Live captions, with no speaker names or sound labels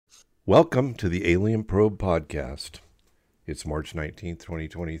Welcome to the Alien Probe Podcast. It's March 19th,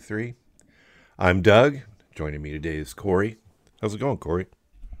 2023. I'm Doug. Joining me today is Korey. How's it going, Korey?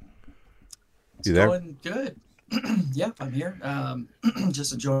 It's going good. Yep, I'm here.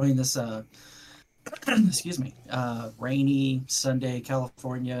 Just enjoying this, excuse me, rainy Sunday,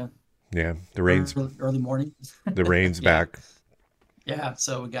 California. Yeah, the rain's early morning. the rain's Yeah, back. yeah.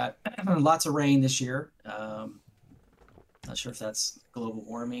 So we got lots of rain this year. Not sure if that's global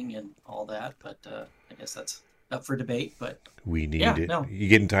warming and all that, but I guess that's up for debate. But We need yeah, it. no, You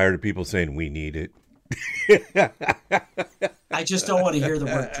getting tired of people saying we need it? I just don't want to hear the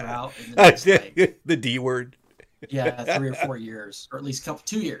word drought in the next The D word. yeah, 3 or 4 years, or at least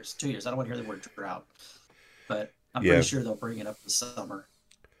 2 years. 2 years. I don't want to hear the word drought, but I'm Yeah. pretty sure they'll bring it up this summer.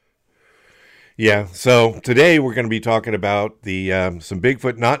 Yeah. So today we're going to be talking about the some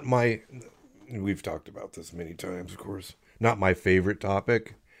Bigfoot. We've talked about this many times, of course. Not my favorite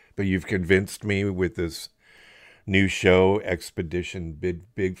topic, but you've convinced me with this new show, Expedition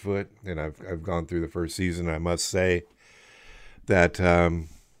Bigfoot, and I've gone through the first season. I must say that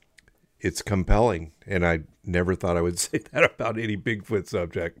it's compelling, and I never thought I would say that about any Bigfoot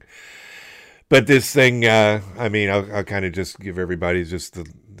subject. But this thing, I'll kind of just give everybody just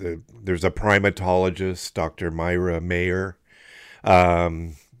there's a primatologist, Dr. Myra Mayer.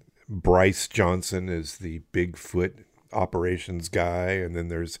 Bryce Johnson is the Bigfoot operations guy, and then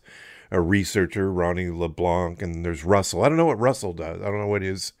there's a researcher, Ronnie LeBlanc, and there's Russell. I don't know what Russell does. I don't know what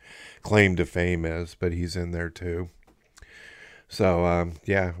his claim to fame is, but he's in there too. So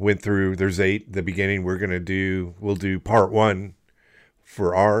went through. There's 8 at the beginning. We'll do part 1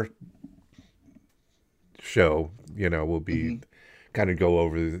 for our show. We'll be kind of go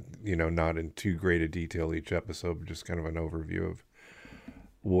over, not in too great a detail each episode, but just kind of an overview of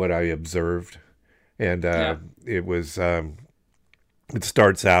what I observed. And Yeah. it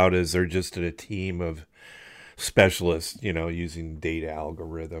starts out as they're just a team of specialists, using data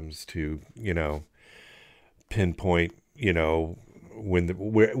algorithms to, pinpoint,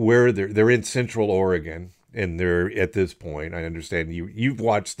 where they're in Central Oregon, and they're at this point. I understand you've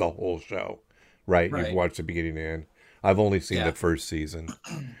watched the whole show, right? You've Right. watched the beginning to end. I've only seen Yeah. the first season.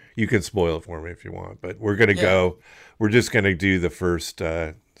 You can spoil it for me if you want, but we're gonna Yeah. go. We're just gonna do the first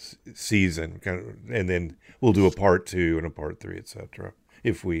season, and then we'll do a part 2 and a part 3, etc.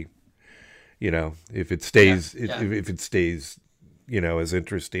 If we, if it Yeah. stays, Yeah. if it stays, as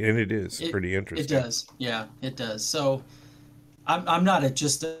interesting, and it is It pretty it interesting. does. Yeah, it does. So I'm not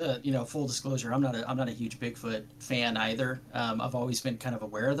full disclosure. I'm not a huge Bigfoot fan either. I've always been kind of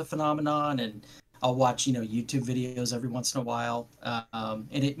aware of the phenomenon, and I'll watch YouTube videos every once in a while.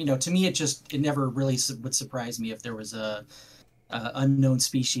 And to me it never really would surprise me if there was a unknown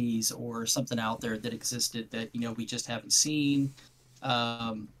species or something out there that existed that we just haven't seen.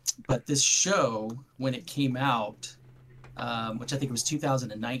 But this show, when it came out, which I think was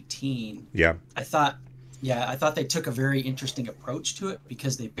 2019, Yeah, I thought they took a very interesting approach to it,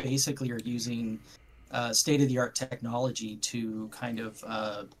 because they basically are using state-of-the-art technology to kind of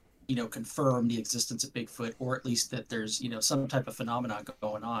confirm the existence of Bigfoot, or at least that there's some type of phenomenon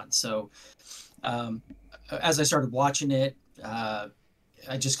going on. So um, as I started watching it,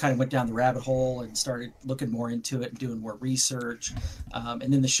 I just kind of went down the rabbit hole and started looking more into it and doing more research.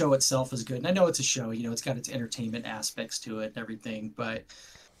 And then the show itself is good. And I know it's a show, it's got its entertainment aspects to it and everything, but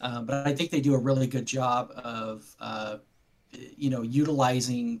I think they do a really good job of,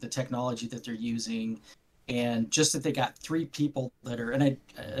 utilizing the technology that they're using. And just that they got 3 people that are, and I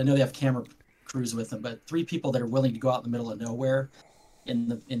know they have camera crews with them, but 3 people that are willing to go out in the middle of nowhere in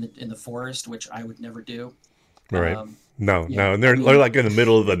the forest, which I would never do. right. Um, No, yeah, and I they're mean, like in the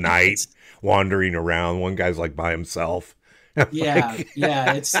middle of the night, it's wandering around. One guy's like by himself. yeah, Like,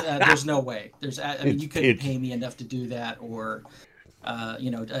 yeah. It's there's no way. I mean, it, you couldn't it, pay me enough to do that, or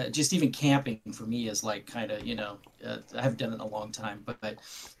just even camping for me is like kind of I haven't done it in a long time,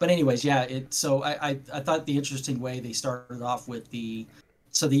 but anyways, yeah. I thought the interesting way they started off with they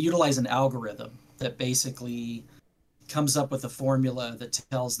utilize an algorithm that basically comes up with a formula that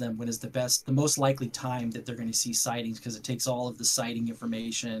tells them when is the most likely time that they're going to see sightings, because it takes all of the sighting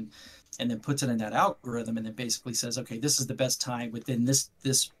information and then puts it in that algorithm, and then basically says, okay, this is the best time within this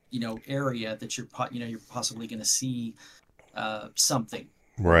area that you're possibly going to see something,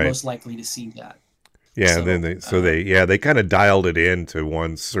 or right. most likely to see that. Yeah. And then So they kind of dialed it into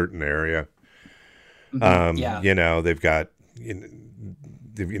one certain area. yeah, They've got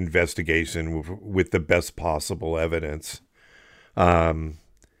the investigation with the best possible evidence. Um,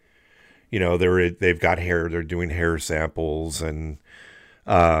 they've got hair. They're doing hair samples, and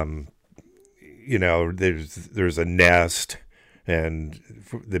there's a nest, and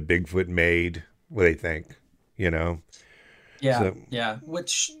the Bigfoot made what they think, you know. Yeah, So yeah.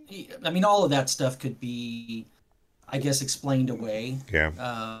 Which, I mean, all of that stuff could be, I guess, explained away. yeah,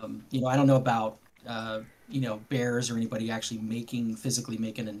 I don't know about, bears or anybody actually physically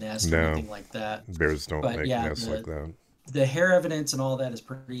making a nest or no, anything like that. bears don't But make yeah, nests like that. the hair evidence and all that is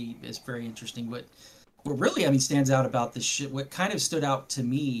very interesting. What really, I mean, stands out about this shit, what kind of stood out to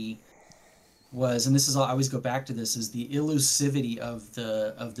me was, and this is, I always go back to this, is the elusivity of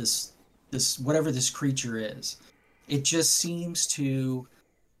this whatever this creature is. It just seems to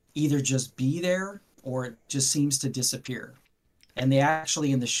either just be there or it just seems to disappear. And they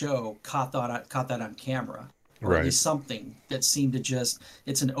actually in the show caught that on camera, or at Right. least something that seemed to just,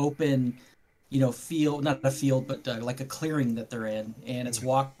 it's an open, field, not a field, but like a clearing that they're in, and it's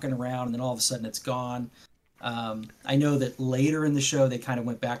walking around, and then all of a sudden it's gone. I know that later in the show they kind of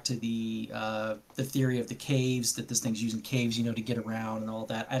went back to the theory of the caves, that this thing's using caves, to get around and all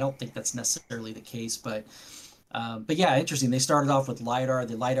that. I don't think that's necessarily the case, but yeah, interesting. They started off with lidar.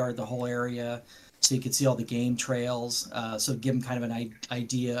 They lidar the whole area, so you could see all the game trails. So give them kind of an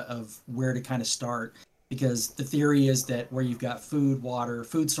idea of where to kind of start, because the theory is that where you've got food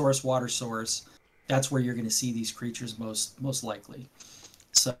source, water source, that's where you're going to see these creatures most likely.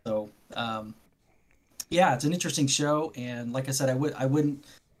 So yeah, it's an interesting show, and like I said, I wouldn't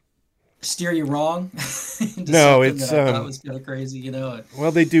steer you wrong into No, something it's that I thought was kind of crazy,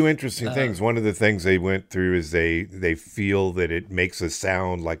 well, they do interesting Uh, things. One of the things they went through is they feel that it makes a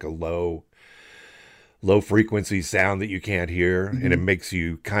sound like a low frequency sound that you can't hear, and it mhm. makes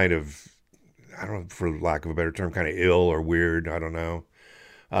you kind of, I don't know, for lack of a better term, kind of ill or weird. I don't know.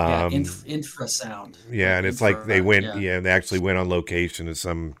 Yeah, Um, infrasound, yeah, like and it's like they went, yeah. yeah, and they actually went on location to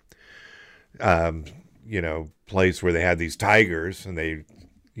some, um, place where they had these tigers, and they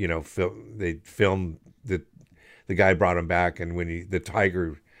filmed the guy brought him back, and when the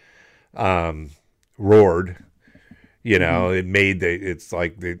tiger um, roared, Hmm. it made it's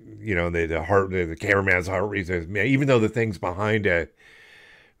like the cameraman's heart rate says, man, even though the thing's behind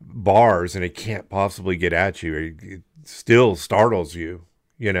bars and it can't possibly get at you, it still startles you.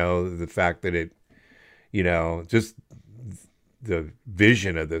 The fact that just the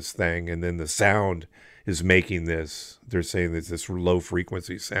vision of this thing, and then the sound is making this. They're saying that this low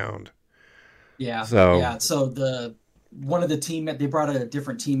frequency sound. Yeah, So yeah. So one of the team, they brought a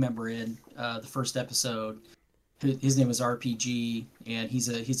different team member in the first episode. His name was RPG, and he's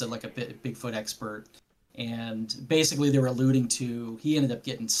a like a Bigfoot expert. And basically, they were alluding to, he ended up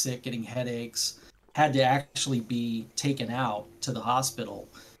getting sick, getting headaches, had to actually be taken out to the hospital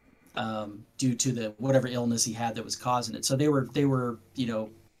due to the whatever illness he had that was causing it. So they were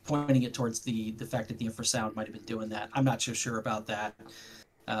pointing it towards the fact that the infrasound might have been doing that. I'm not so sure about that.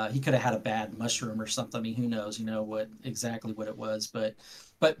 He could have had a bad mushroom or something. I mean, who knows? What it was, but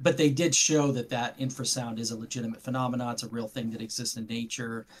they did show that infrasound is a legitimate phenomenon. It's a real thing that exists in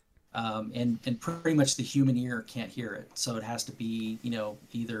nature, and pretty much the human ear can't hear it. So it has to be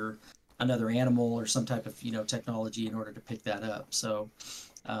either another animal or some type of technology in order to pick that up. So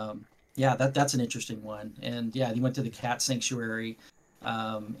yeah, that's an interesting one. And yeah, he went to the cat sanctuary,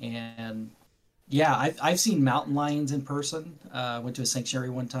 and yeah, I've seen mountain lions in person. Went to a sanctuary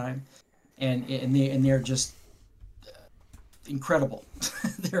one time, and they're just incredible.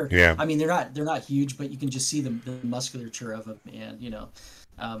 they're yeah, I mean they're not huge, but you can just see the musculature of them, and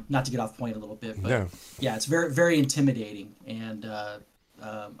not to get off point a little bit, but no, yeah, it's very very intimidating, and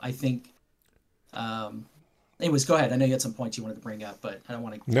I think. Um, Anyways, go ahead. I know you had some points you wanted to bring up, but I don't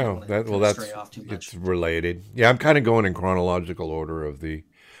want to no. That well, kind of stray that's off too it's much. related. Yeah, I'm kind of going in chronological order of the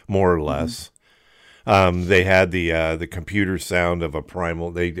more or Hmm. less. They had the computer sound of a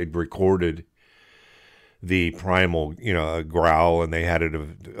primal. They recorded the primal, a growl, and they had it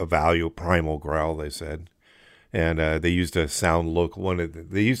a value primal growl. They said, and they used a sound local one.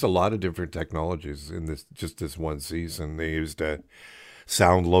 They used a lot of different technologies in this one season. They used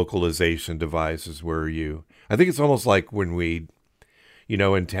sound localization devices where I think it's almost like when we,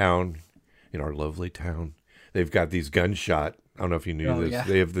 in town, in our lovely town, they've got these gunshot. I don't know if you knew Oh this. yeah,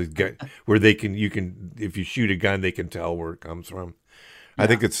 They have the gun where you can, if you shoot a gun, they can tell where it comes from. I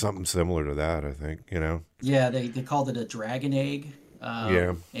think yeah, it's something similar to that. I think. yeah. They called it a dragon egg,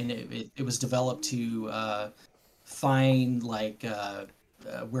 Yeah. and it was developed to find like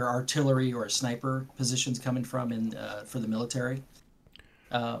where artillery or sniper positions coming from in for the military.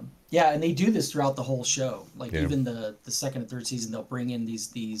 Yeah, and they do this throughout the whole show. Like Yeah. even the second and third season, they'll bring in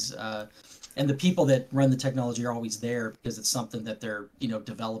these and the people that run the technology are always there because it's something that they're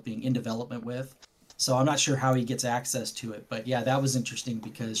developing in development with. So I'm not sure how he gets access to it, but yeah, that was interesting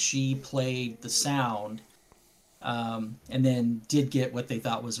because she played the sound and then did get what they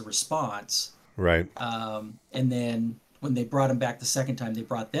thought was a response. Right. And then when they brought him back the second time, they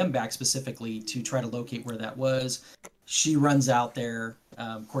brought them back specifically to try to locate where that was. She runs out there.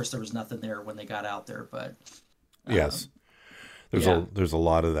 Of course, there was nothing there when they got out there, but yes, there's a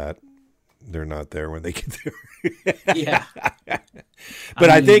lot of that. They're not there when they get there. Yeah. But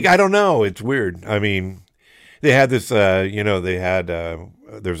I think, I don't know. It's weird. I mean, they had this, there's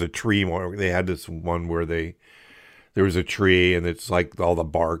a tree more. They had this one where there was a tree and it's like all the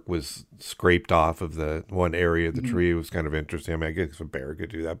bark was scraped off of the one area of the tree. It was kind of interesting. I mean, I guess a bear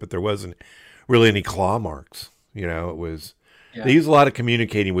could do that, but there wasn't really any claw marks. It was, they use a lot of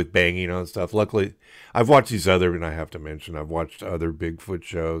communicating with banging on stuff. Luckily, I've watched these other, and I have to mention, I've watched other Bigfoot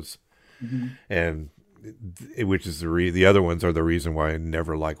shows, and which is the other ones are the reason why I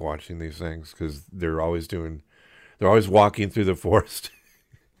never like watching these things, because they're always walking through the forest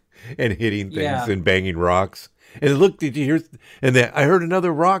and hitting things and banging rocks. And look, did you hear? And then I heard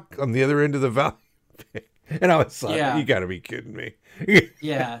another rock on the other end of the valley, and I was like, "You got to be kidding me!"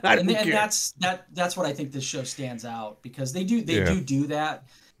 Yeah, and that's what I think this show stands out, because they do that,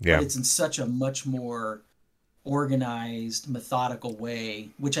 but it's in such a much more organized, methodical way,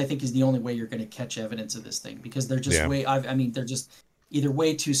 which I think is the only way you're going to catch evidence of this thing, because they're just they're just either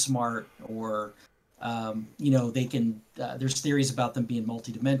way too smart, or they can. There's theories about them being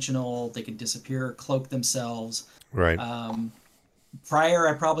multidimensional. They can disappear, cloak themselves. Right. Prior,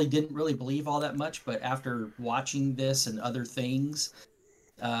 I probably didn't really believe all that much, but after watching this and other things,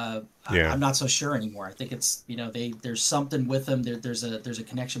 I'm not so sure anymore. I think it's there's something with them. There's a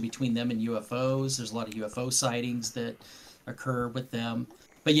connection between them and UFOs. There's a lot of UFO sightings that occur with them.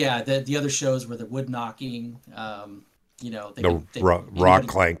 But yeah, the other shows where the wood knocking, rock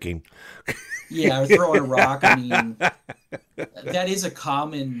clanking. Yeah, or throwing a rock. I mean, that is a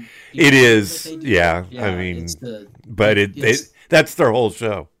common. It is, yeah. I mean, that's their whole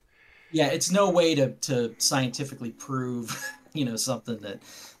show. Yeah, it's no way to scientifically prove, something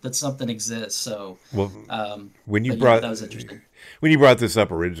that something exists. So, when you that was interesting. When you brought this up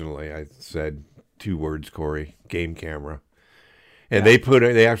originally, I said 2 words, Korey: game camera, and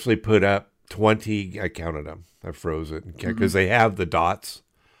they actually put up 20. I counted them. I froze it because they have the dots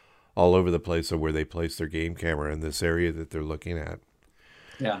all over the place of where they place their game camera in this area that they're looking at.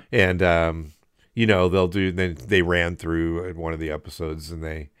 Yeah. And, they'll do, then they ran through in one of the episodes and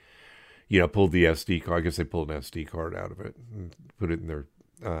they, pulled the SD card. I guess they pulled an SD card out of it and put it in their,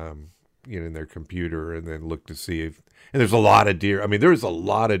 in their computer, and then look to see if, and there's a lot of deer. I mean, there's a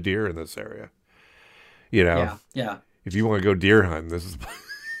lot of deer in this area, Yeah. If you want to go deer hunting, this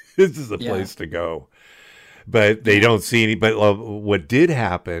is the place to go. But they don't see any. But what did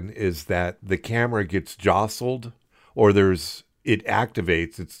happen is that the camera gets jostled, or it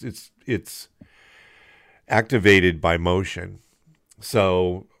activates. It's activated by motion.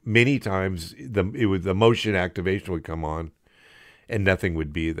 So many times the motion activation would come on, and nothing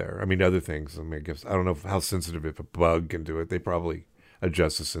would be there. I mean, other things. I guess I don't know how sensitive, if a bug can do it. They probably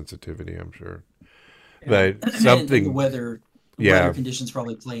adjust the sensitivity, I'm sure. Yeah. But something and the weather conditions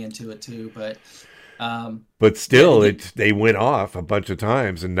probably play into it too. But still, they went off a bunch of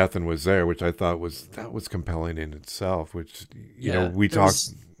times and nothing was there, which I thought was compelling in itself. Which we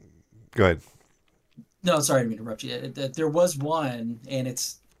talked. Go ahead. No, sorry to interrupt you. There was one, and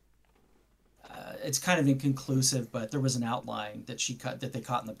it's kind of inconclusive, but there was an outline that they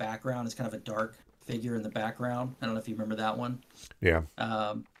caught in the background. It's kind of a dark figure in the background. I don't know if you remember that one. Yeah.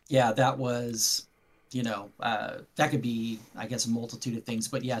 That was. That could be, I guess, a multitude of things,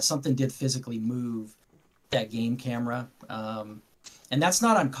 but yeah, something did physically move that game camera. And that's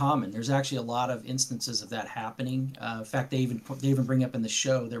not uncommon. There's actually a lot of instances of that happening. In fact, they even bring up in the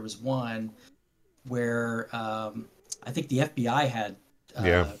show, there was one where, I think the FBI had,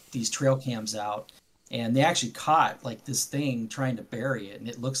 these trail cams out, and they actually caught like this thing trying to bury it. And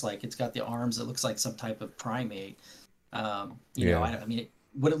it looks like it's got the arms. It looks like some type of primate.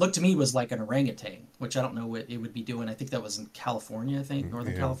 What it looked to me was like an orangutan, which I don't know what it would be doing. I think that was in California,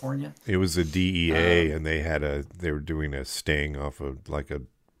 Northern California. It was the DEA, and they were doing a sting off of like a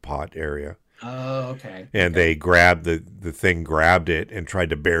pot area. Oh, okay. And they grabbed the thing, grabbed it, and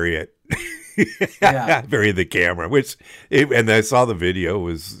tried to bury it. Bury the camera, and I saw the video,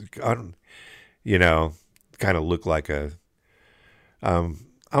 was, kind of looked like a, I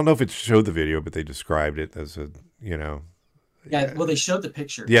don't know if it showed the video, but they described it as a, Yeah, well, they showed the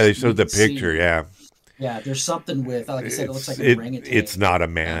picture. Yeah, they showed the picture, yeah. Yeah, there's something with, like I said, it looks like an orangutan. It's not a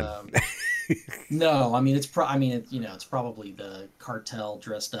man. No, I mean, it's probably the cartel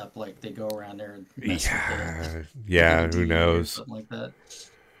dressed up, like they go around there and mess with who knows? something like that.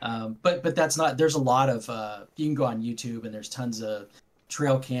 But that's not. There's a lot of you can go on YouTube and there's tons of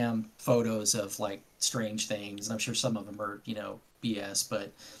trail cam photos of like strange things. And I'm sure some of them are BS,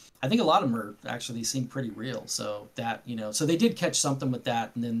 but I think a lot of them are actually seem pretty real. So that so they did catch something with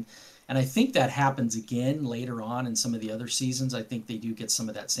that, and I think that happens again later on in some of the other seasons. I think they do get some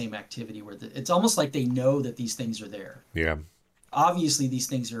of that same activity where it's almost like they know that these things are there. Yeah. Obviously these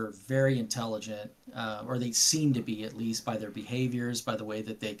things are very intelligent, or they seem to be, at least by their behaviors, by the way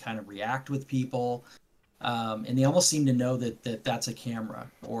that they kind of react with people, and they almost seem to know that that's a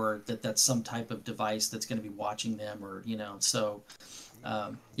camera, or that that's some type of device that's going to be watching them, or so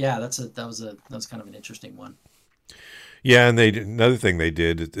yeah, that was kind of an interesting one. Yeah, and another thing they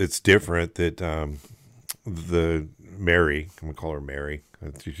did, it's different, that the Mary, I'm gonna call her Mary,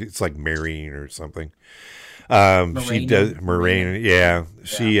 it's like marrying or something. She does Moraine. Yeah,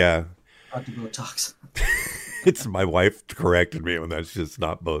 she. Botox. It's my wife corrected me on that. It's just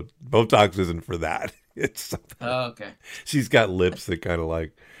not Botox isn't for that. It's something. Oh, okay. She's got lips that kind of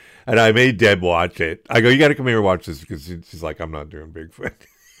like, and I made Deb watch it. I go, you got to come here and watch this, because she's like, I'm not doing Bigfoot.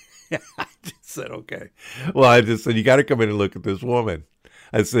 I just said, okay. Well, I just said, you got to come in and look at this woman.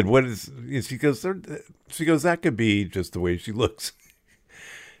 I said, what is? She goes, that could be just the way she looks.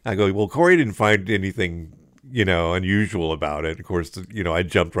 I go, well, Korey didn't find anything, unusual about it. Of course, I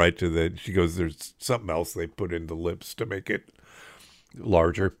jumped right to she goes, there's something else they put in the lips to make it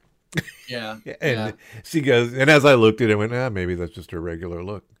larger. Yeah. And she goes, and as I looked at it, I went, maybe that's just her regular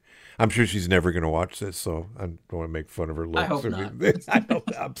look. I'm sure she's never going to watch this, so I don't want to make fun of her looks. I hope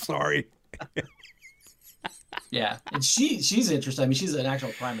not. I'm sorry. Yeah, and she's interesting. I mean, she's an actual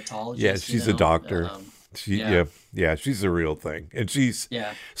primatologist. Yeah, she's a doctor. She's a real thing, and she's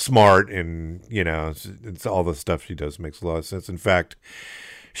smart, and it's all the stuff she does makes a lot of sense. In fact,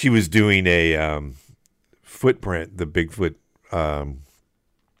 she was doing a footprint. The Bigfoot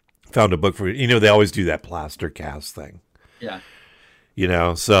found a book for they always do that plaster cast thing. Yeah.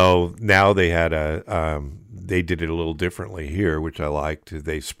 So now they had they did it a little differently here, which I liked.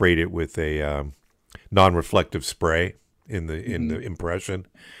 They sprayed it with a non-reflective spray in the impression,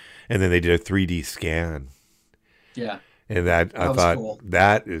 and then they did a 3D scan. Yeah. And that I thought cool.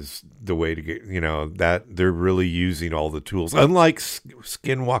 That is the way to get, that they're really using all the tools. Unlike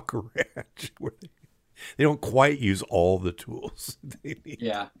Skinwalker Ranch, where they don't quite use all the tools they need.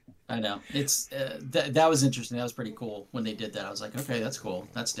 Yeah, I know. It's that was interesting. That was pretty cool when they did that. I was like, okay, that's cool.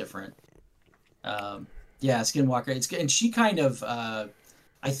 That's different. Yeah, Skinwalker. And she kind of,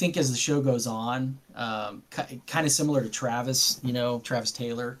 I think as the show goes on, kind of similar to Travis, Travis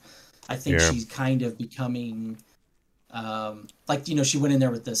Taylor. I think she's kind of becoming, like, she went in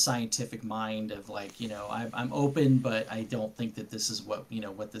there with the scientific mind of like, I'm open, but I don't think that this is what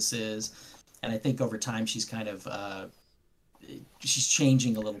this is. And I think over time she's kind of, she's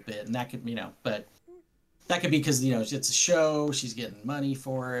changing a little bit, and that could, but that could be because, it's a show, she's getting money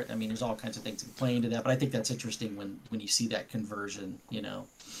for it. I mean, there's all kinds of things playing to that, but I think that's interesting when you see that conversion,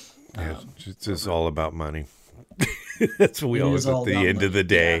 It's just all about money. That's what we always at the end of the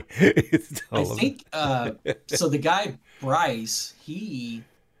day. Yeah. I think so. The guy Bryce, he's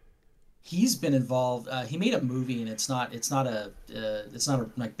been involved. He made a movie, and it's not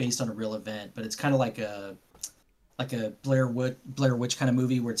like based on a real event, but it's kind of like a Blair Witch kind of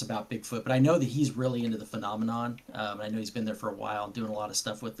movie where it's about Bigfoot. But I know that he's really into the phenomenon. I know he's been there for a while, doing a lot of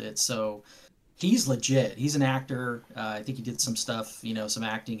stuff with it. So he's legit. He's an actor. I think he did some stuff, some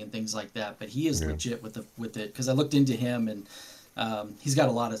acting and things like that. But he is legit with it, because I looked into him, and he's got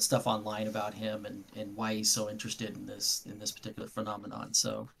a lot of stuff online about him and why he's so interested in this particular phenomenon.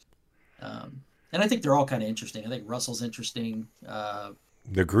 So, and I think they're all kind of interesting. I think Russell's interesting.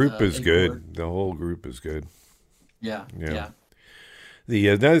 The group is good. The whole group is good. Yeah. The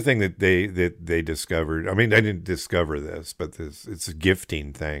another thing that they discovered. I mean, I didn't discover this, but it's a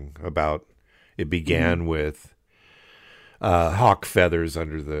gifting thing about. It began with hawk feathers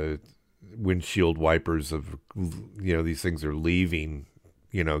under the windshield wipers of, these things are leaving,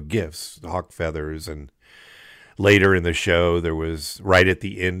 gifts, hawk feathers. And later in the show, there was, right at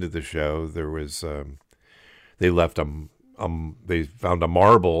the end of the show, there was, they left they found a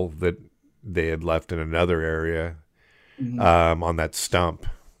marble that they had left in another area on that stump.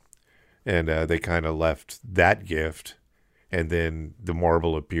 And they kind of left that gift. And then the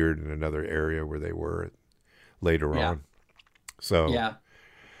marble appeared in another area where they were later on. So yeah,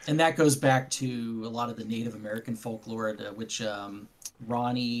 and that goes back to a lot of the Native American folklore, which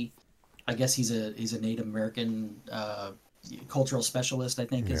Ronnie, I guess he's a Native American cultural specialist, I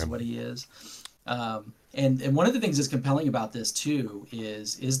think is what he is. And one of the things that's compelling about this too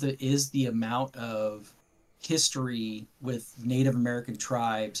is the amount of history with Native American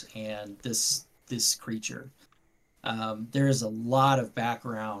tribes and this creature. There is a lot of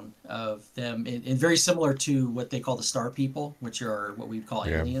background of them, and very similar to what they call the Star People, which are what we call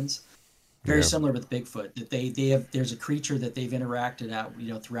Yeah. aliens. Very Yeah. similar with Bigfoot. That they have there's a creature that they've interacted out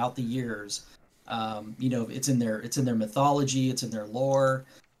throughout the years. It's in their mythology, it's in their lore.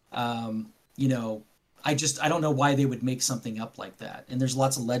 You know, I don't know why they would make something up like that. And there's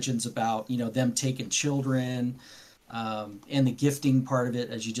lots of legends about them taking children, and the gifting part of it,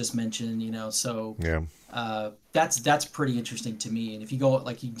 as you just mentioned. So Yeah. that's pretty interesting to me. And if you go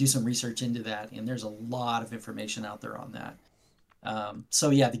like you do some research into that, and there's a lot of information out there on that.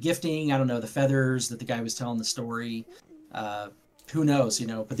 So yeah, the gifting, I don't know, the feathers that the guy was telling the story. Uh, who knows,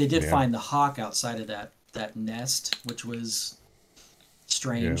 but they did Yeah. find the hawk outside of that nest, which was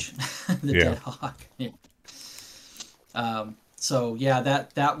strange. The Yeah. dead hawk. Yeah. So yeah,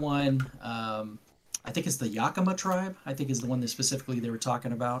 that one, I think it's the Yakima tribe. I think is the one that specifically they were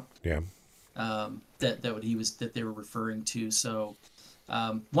talking about. Yeah. That they were referring to. So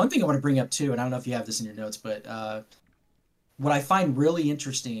one thing I want to bring up too, and I don't know if you have this in your notes, but what I find really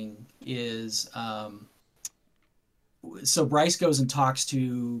interesting is so Bryce goes and talks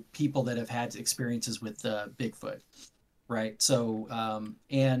to people that have had experiences with Bigfoot, right? So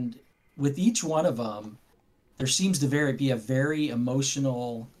and with each one of them, there seems to be a very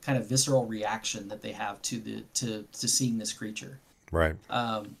emotional kind of visceral reaction that they have to seeing this creature, Right.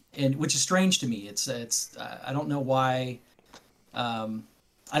 and which is strange to me. It's I don't know why.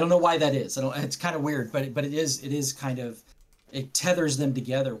 I don't know why that is. It's kind of weird, but it is kind of, it tethers them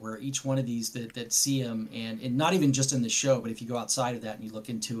together where each one of these that see them, and not even just in the show, but if you go outside of that and you look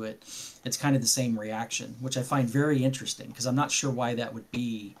into it, it's kind of the same reaction, which I find very interesting because I'm not sure why that would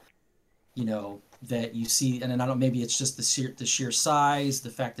be, that you see. And then I don't, maybe it's just the sheer size, the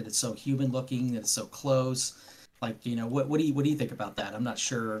fact that it's so human looking, that it's so close. Like, what do you think about that? I'm not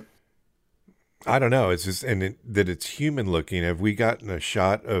sure. I don't know. It's just, that it's human looking. Have we gotten a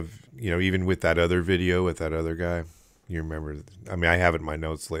shot of, even with that other video with that other guy? You remember? I mean, I have it in my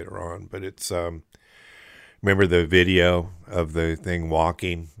notes later on, but it's, remember the video of the thing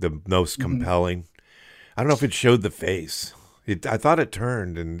walking, the most compelling? I don't know if it showed the face. I thought it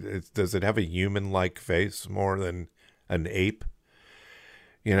turned, and does it have a human-like face more than an ape?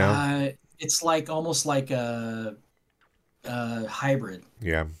 It's like almost like a hybrid.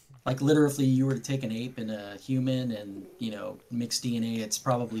 Yeah. Like literally, you were to take an ape and a human, and mix DNA. It's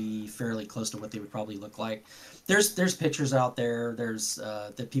probably fairly close to what they would probably look like. There's pictures out there. There's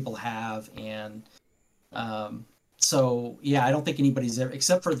that people have, and so yeah, I don't think anybody's ever,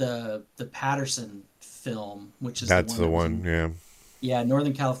 except for the Patterson film, which is That's the one. Yeah. Yeah,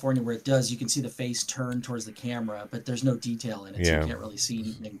 Northern California, where you can see the face turn towards the camera, but there's no detail in it, so Yeah. you can't really see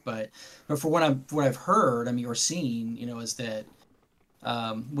anything. But for what I've heard, I mean, or seen, is that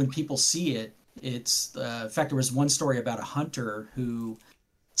when people see it, it's in fact there was one story about a hunter who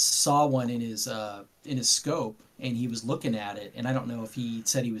saw one in his scope, and he was looking at it, and I don't know if he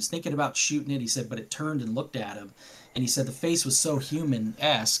said he was thinking about shooting it. He said, but it turned and looked at him, and he said the face was so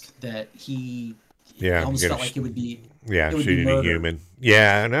human-esque that he almost felt like it would be. Yeah, it would shooting be a murder. human.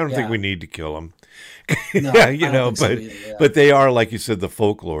 Yeah, and I don't think Yeah. we need to kill them. No, Yeah, I don't think so either, yeah. but they are, like you said, the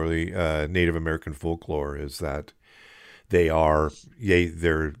folklore, the Native American folklore is that they're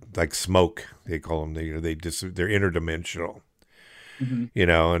like smoke. They call them. They're interdimensional. Mhm.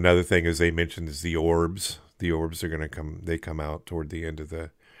 Another thing is they mentioned is the orbs. The orbs are going to come. They come out toward the end of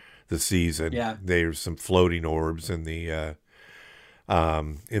the season. Yeah. There's some floating orbs in the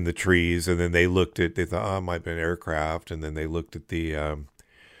trees, and then they thought, oh, it might be an aircraft, and then they looked at the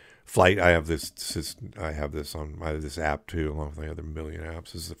flight. I have this on this app too, along with the other million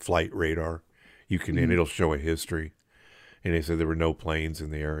apps. This is a flight radar. You can, and it'll show a history. And they said there were no planes in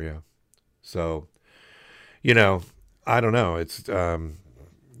the area. So, I don't know. It's the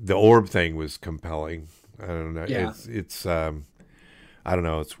orb thing was compelling. I don't know. Yeah. It's I don't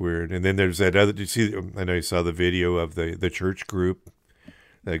know. It's weird. And then there's that other. Did you see? I know you saw the video of the church group.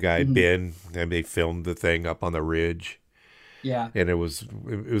 The guy Ben, and they filmed the thing up on the ridge. Yeah. And it was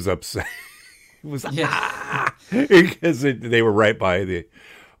upset. It was Yeah. because they were right by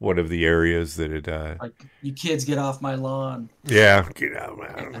one of the areas that it. Like, you kids get off my lawn. Yeah, get out,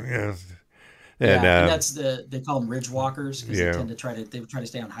 man. Yeah. And that's they call them ridge walkers because Yeah. they would try to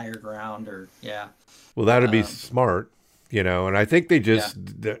stay on higher ground, or yeah. Well, that'd be smart, and I think they just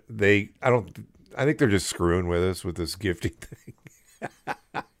I think they're just screwing with us with this gifting thing.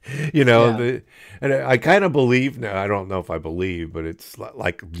 Yeah. And I kind of believe now. I don't know if I believe, but it's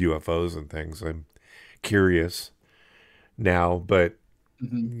like UFOs and things. I'm curious now, but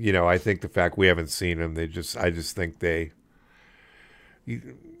Hmm. I think the fact we haven't seen them, I just think they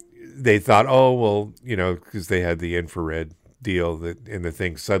thought, oh well, because they had the infrared deal and the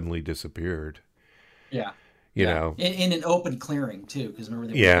thing suddenly disappeared. Yeah, You yeah, know, in an open clearing too, because remember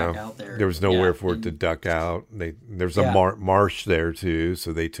they went back yeah, out there there. was Yeah, nowhere for it to and duck out. There's a yeah, marsh there too,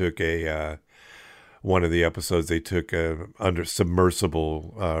 so they took a one of the episodes. They took a under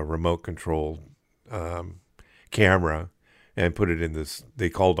submersible remote control um, camera and put it in this. They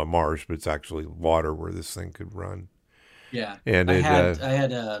called it a marsh, but it's actually water where this thing could run. yeah. And I it, had I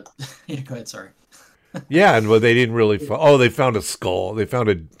had yeah. Go ahead. Sorry. yeah, and well, they didn't really. Oh, they found a skull. They found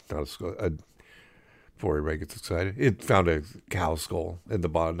not a skull. Before everybody gets excited, it found a cow skull at the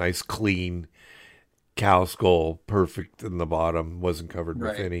bottom. Nice, clean cow skull, perfect in the bottom. Wasn't covered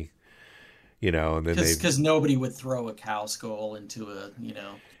with Right. any. And then Because nobody would throw a cow skull into a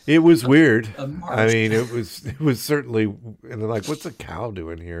it was a, weird. a I marsh. mean, it was certainly, and they're like, "What's a cow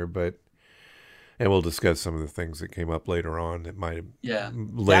doing here?" But and we'll discuss some of the things that came up later on that might have Yeah,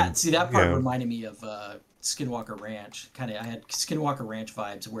 led. that part Yeah, reminded me of Skinwalker Ranch. Kind of, I had Skinwalker Ranch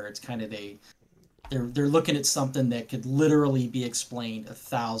vibes where it's kind of they're looking at something that could literally be explained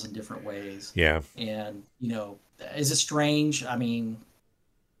 1,000 different ways, yeah, and is it strange? I mean,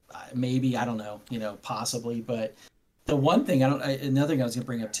 maybe I don't know, possibly, but the one thing another thing I was going to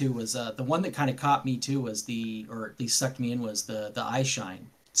bring up too was the one that kind of caught me too was or at least sucked me in was the eye shine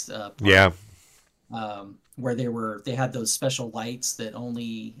part, yeah, where they had those special lights that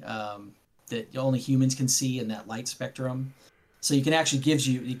only humans can see in that light spectrum. So you can actually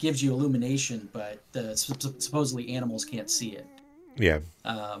it gives you illumination, but supposedly animals can't see it. yeah,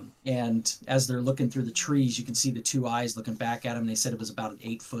 And as they're looking through the trees, you can see the two eyes looking back at them. They said it was about an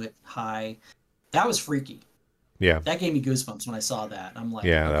 8 foot high. That was freaky. yeah, That gave me goosebumps when I saw that. I'm like,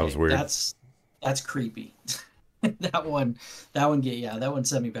 yeah. That was okay, weird. that's creepy. that one that one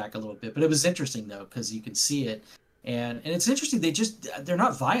set me back a little bit, but it was interesting though because you can see it, and it's interesting. They're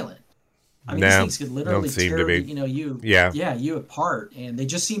not violent. I mean, these No, things could don't literally seem to tear be. Yeah, you apart, and they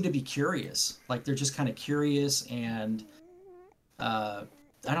just seem to be curious. Like they're just kind of curious, and uh,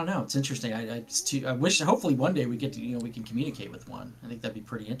 I don't know. It's interesting. I wish hopefully one day we get to we can communicate with one. I think that'd be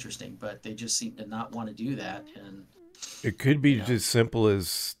pretty interesting, but they just seem to not want to do that, and it could you be know, just simple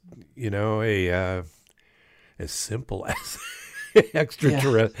as a as simple as yeah.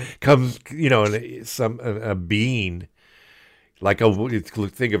 extraterrestrial comes, and some a being like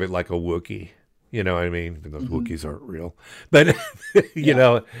think of it like a Wookiee. You know what I mean? Even those Hmm. Wookiees aren't real, but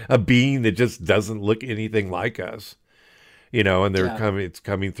Yeah, a being that just doesn't look anything like us. And they're yeah. coming. It's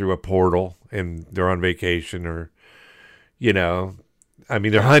coming through a portal, and they're on vacation, or you know, I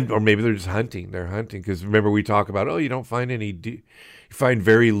mean, they're Yeah. or maybe they're just hunting. They're hunting because remember we talk about, oh, you don't find you find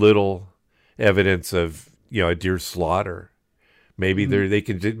very little evidence of a deer slaughter. Maybe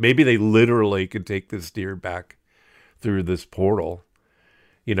Hmm. maybe they literally can take this deer back through this portal.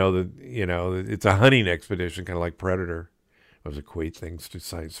 It's a hunting expedition, kind of like Predator. Those equate things to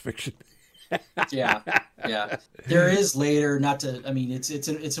science fiction. Yeah, yeah. There is later, not to. I mean, it's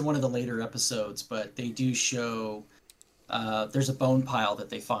in one of the later episodes, but they do show. There's a bone pile that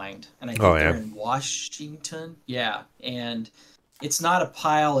they find, and I Oh think yeah, they're in Washington. Yeah, and it's not a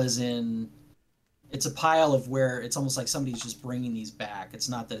pile as in. It's a pile of where it's almost like somebody's just bringing these back. It's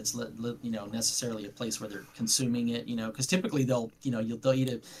not that it's necessarily a place where they're consuming it. Because typically they'll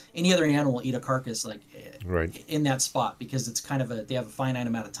eat any other animal will eat a carcass like right, in that spot because it's kind of they have a finite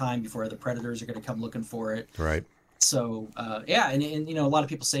amount of time before the predators are going to come looking for it. right. So yeah, and a lot of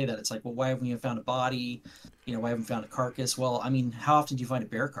people say that it's like, well, why haven't we found a body? Why haven't we found a carcass? Well, I mean, how often do you find a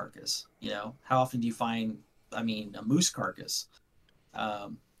bear carcass? How often do you find, I mean, a moose carcass?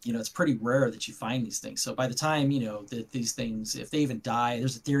 It's pretty rare that you find these things. So by the time that these things, if they even die,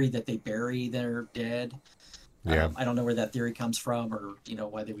 there's a theory that they bury their dead. Yeah, I don't know where that theory comes from, or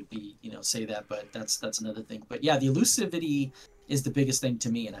why they would be say that, but that's another thing. But yeah, the elusivity is the biggest thing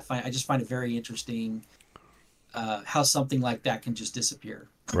to me, and I just find it very interesting how something like that can just disappear.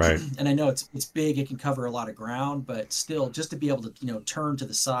 right. And I know it's big, it can cover a lot of ground, but still, just to be able to turn to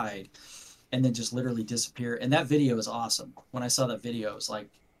the side and then just literally disappear. And that video is awesome. When I saw that video, it was like,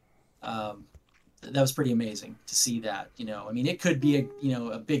 um, that was pretty amazing to see that. I mean, it could be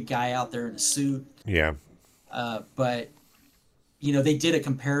a big guy out there in a suit, Yeah, but they did a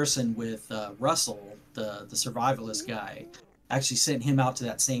comparison with Russell, the survivalist guy. Actually sent him out to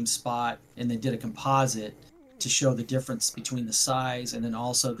that same spot, and they did a composite to show the difference between the size and then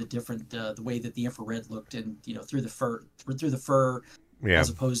also the way that the infrared looked and through the fur yeah, as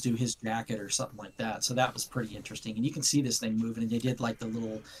opposed to his jacket or something like that. So that was pretty interesting, and you can see this thing moving. And they did like the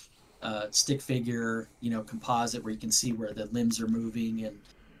little stick figure, composite where you can see where the limbs are moving and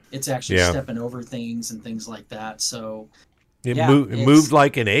it's actually Yeah. stepping over things and things like that. So It, yeah, it moved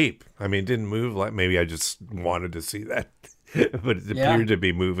like an ape. I mean, it didn't move like, maybe I just wanted to see that, but it yeah, appeared to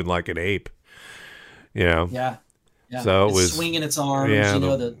be moving like an ape. You know, yeah, yeah. so it It's was, swinging its arms,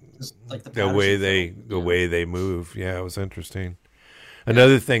 yeah, like the the way Patterson they film. the way they move. Yeah, it was interesting. Yeah.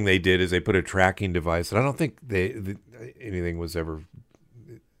 Another thing they did is they put a tracking device, and I don't think anything was ever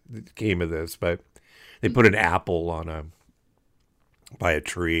came of this, but they put an apple on by a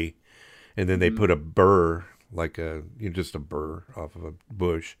tree, and then they Mm-hmm. put a burr, like just a burr off of a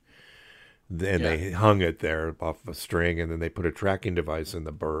bush, and Yeah. they hung it there off of a string, and then they put a tracking device in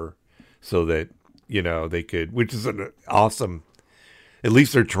the burr so that they could, which is an awesome. At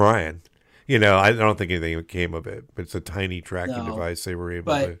least they're trying. I don't think anything came of it, but it's a tiny tracking No, device they were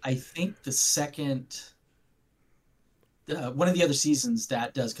able but to. I think the second, one of the other seasons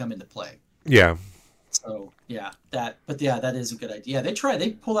that does come into play. Yeah, So yeah, but yeah, that is a good idea. Yeah,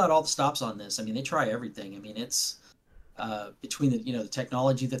 they pull out all the stops on this. I mean, they try everything. I mean, it's between the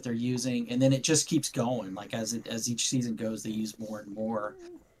technology that they're using, and then it just keeps going. Like as each season goes, they use more and more.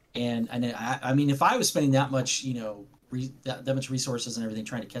 And I mean, if I was spending that much, that much resources and everything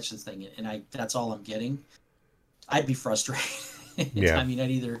trying to catch this thing, and that's all I'm getting, I'd be frustrated. yeah, I mean,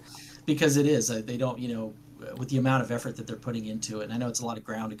 I'd either because it is they don't with the amount of effort that they're putting into it. And I know it's a lot of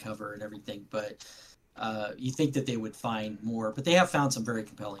ground to cover and everything, but you think that they would find more, but they have found some very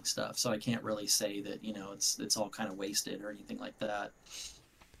compelling stuff. So I can't really say that it's all kind of wasted or anything like that.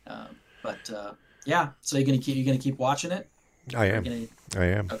 But yeah, so you're gonna keep watching it. I Or am. gonna I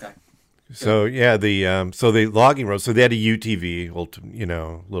am. okay, good. So yeah, the logging road. So they had a UTV,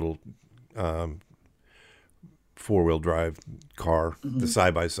 little 4-wheel drive car, the Hmm.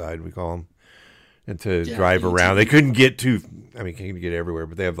 side by side we call them, and to Yeah, drive the around. They UTV. couldn't get to. I mean, can't get everywhere,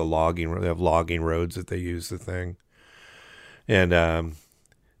 but they have They have logging roads that they use the thing, and then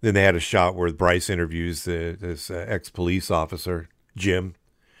they had a shot where Bryce interviews this ex police officer Jim.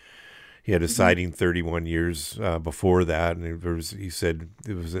 He had a Hmm. sighting 31 years before that, and he said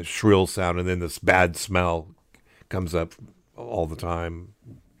it was a shrill sound, and then this bad smell comes up all the time.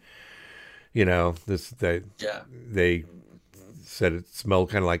 Yeah, They said it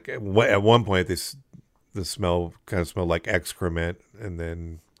smelled kind of like at one point the smell kind of smelled like excrement, and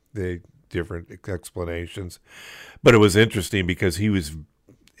then they different explanations. But it was interesting because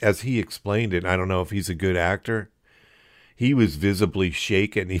as he explained it, I don't know if he's a good actor. He was visibly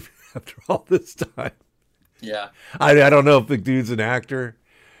shaken even after all this time. yeah, I don't know if the dude's an actor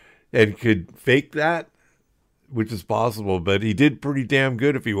and could fake that, which is possible, but he did pretty damn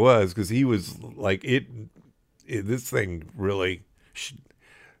good if he was, because he was like this thing really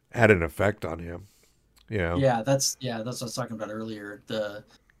had an effect on him. That's what I was talking about earlier.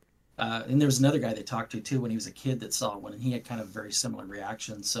 And there was another guy they talked to too when he was a kid that saw one, and he had kind of very similar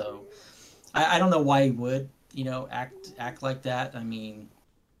reaction. So I don't know why he would, act like that. I mean,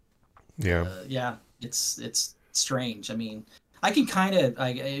 Yeah, yeah, it's strange. I mean, I guess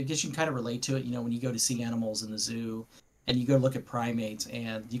you can kind of relate to it. When you go to see animals in the zoo, and you go look at primates,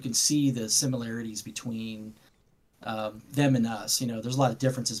 and you can see the similarities between them and us. There's a lot of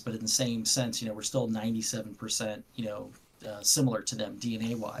differences, but in the same sense, we're still 97%, similar to them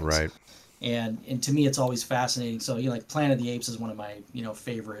DNA wise. right. And to me, it's always fascinating. So, like Planet of the Apes is one of my,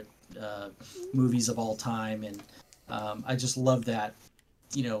 favorite movies of all time. And I just love that,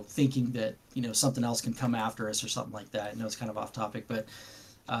 thinking that, something else can come after us or something like that. I know it's kind of off topic, but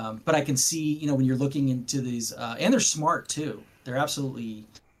I can see, when you're looking into these, and they're smart too. They're absolutely,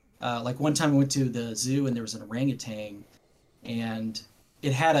 like one time I went to the zoo and there was an orangutan and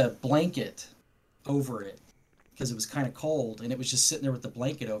it had a blanket over it because it was kind of cold and it was just sitting there with the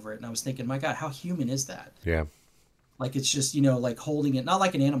blanket over it. And I was thinking, my God, how human is that? Yeah, Like it's just, like holding it, not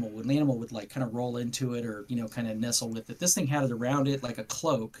like an animal would. An animal would like kind of roll into it or, kind of nestle with it. This thing had it around it like a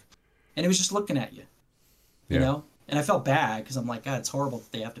cloak and it was just looking at you, you yeah, know? And I felt bad because I'm like, God, it's horrible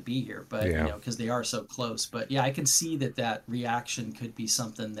that they have to be here, but yeah. because they are so close. But yeah, I can see that reaction could be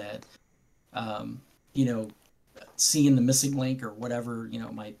something that, um, you know, seeing the missing link or whatever,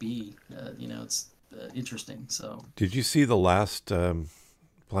 it might be, it's interesting. So Did you see the last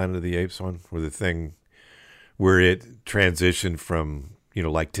Planet of the Apes one, where it transitioned from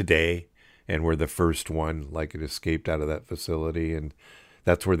like today, and where the first one, like, it escaped out of that facility, and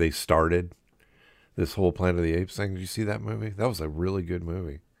that's where they started this whole Planet of the Apes thing? Did you see that movie? That was a really good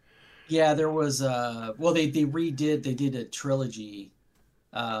movie. yeah, there was well they did a trilogy,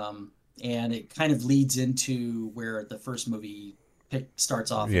 um, and it kind of leads into where the first movie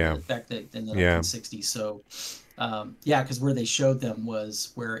starts off Yeah, back in the yeah, 1960s. So Yeah, because where they showed them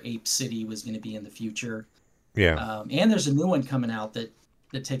was where Ape City was going to be in the future. Yeah. And there's a new one coming out that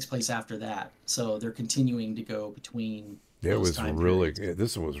takes place after that. So they're continuing to go between It those was time really, periods.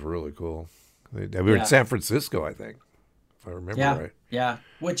 this one was really cool. We were in Yeah, San Francisco, I think, if I remember yeah, right. yeah.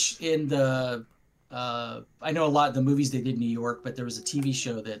 Which in the I know a lot of the movies they did in New York, but there was a TV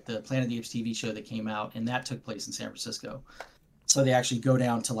show that the Planet of the Apes TV show that came out, and that took place in San Francisco. So they actually go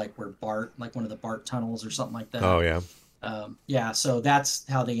down to like where Bart, like one of the Bart tunnels or something like Oh, that. yeah. Yeah, so that's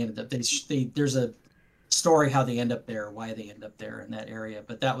how they ended up. There's a story how they end up there, why they end up there in that area,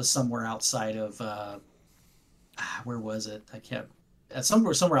 but that was somewhere outside of where was it? I can't.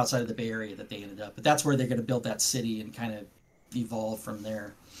 Somewhere outside of the Bay Area that they ended up, but that's where they're going to build that city and kind of evolve from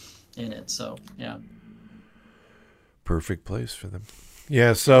there in it. So yeah, Perfect place for them.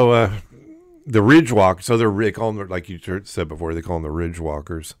 Yeah, so the Ridge Walk, so they call them, like you said before, they call them the Ridge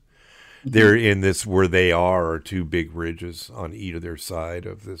Walkers. They're mm-hmm. in this, where they are two big ridges on either side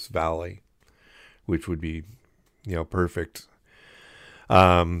of this valley, which would be, perfect.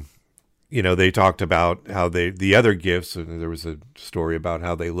 They talked about how the other gifts, and there was a story about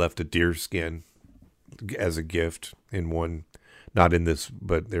how they left a deer skin as a gift in one, not in this,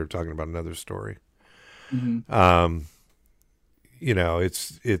 but they were talking about another story. Mm-hmm.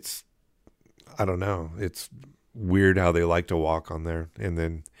 It's I don't know. It's weird how they like to walk on there, and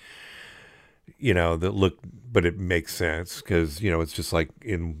then that look, but it makes sense because it's just like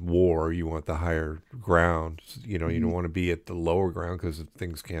in war, you want the higher ground. You Mm-hmm. don't want to be at the lower ground because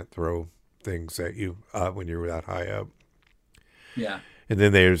things can't throw things at you when you're that high up. Yeah, And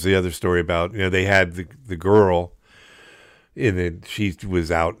then there's the other story about they had the girl, and then she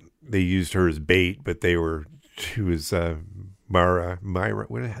was out. They used her as bait, but she was Myra.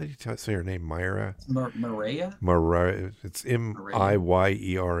 How do you say her name? Myra. Maria. Myra. It's Maria.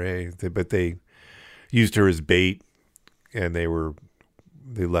 Miyera. But they used her as bait, and they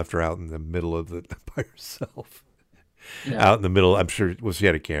left her out in the middle of the by herself. Yeah, Out in the middle. I'm sure. Well, she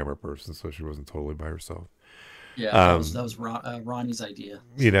had a camera person, so she wasn't totally by herself. yeah. That was Ronnie's idea.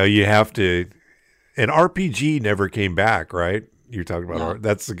 So You have to. And RPG never came back, right? You're talking about no,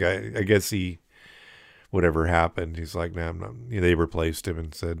 that's the guy. I guess whatever happened, he's like, nah, I'm not. They replaced him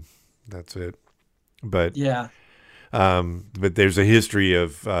and said, that's it. But yeah, but there's a history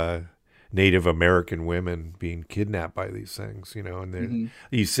of Native American women being kidnapped by these things, and then mm-hmm.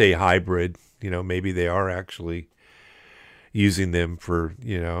 you say hybrid, maybe they are actually using them for,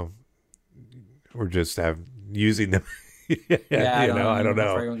 or just using them. Yeah. I I don't don't know if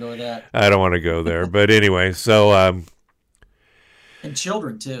know. I'm gonna go with that. I don't want to go there, but anyway, so And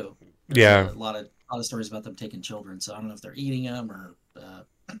children too. There's yeah, a lot of stories about them taking children. So I don't know if they're eating them or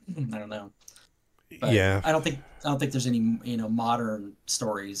I don't know. But yeah, I don't think there's any modern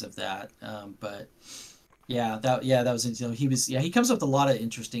stories of that. But that was he comes up with a lot of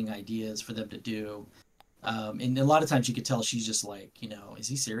interesting ideas for them to do. And a lot of times you could tell she's just like, is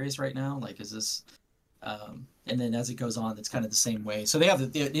he serious right now? Like, is this? And then as it goes on, it's kind of the same way. So they have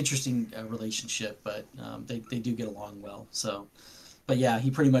an interesting relationship, but they do get along well. So, but yeah,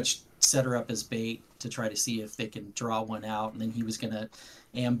 he pretty much set her up as bait to try to see if they can draw one out, and then he was gonna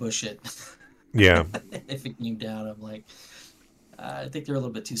ambush it yeah. if it came down. I'm like, I think they're a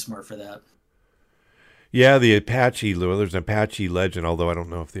little bit too smart for that. Yeah, the Apache. Well, there's an Apache legend, although I don't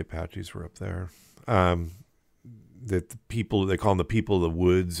know if the Apaches were up there. That the people, they call them the people of the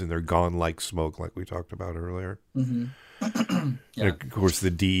woods, and they're gone like smoke, like we talked about earlier. Mm-hmm. And Yeah, of course, the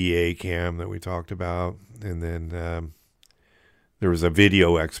DEA cam that we talked about, and then there was a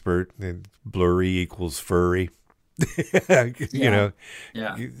video expert, and blurry equals furry. you yeah, know,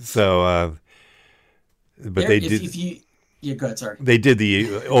 yeah. so but There, they did. if you, yeah, go ahead. Sorry. They did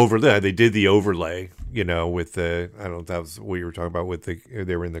the overlay. They did the overlay. With the, I don't know if that was what you were talking about.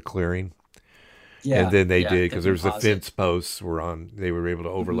 They were in the clearing, and Yeah, then they yeah. did, The because there was the composite. fence posts were on. They were able to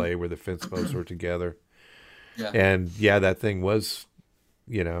Hmm. overlay where the fence posts were together, Yeah. and yeah,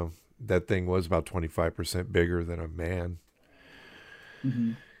 you know, that thing was about 25% bigger than a man.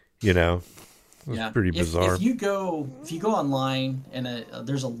 Hmm. You know, it was Yeah. pretty If bizarre. you go online and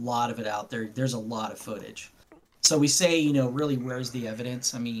there's a lot of it out there. There's a lot of footage. So we say, really, where's the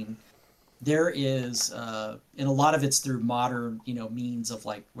evidence? I mean, there is, and a lot of it's through modern, means of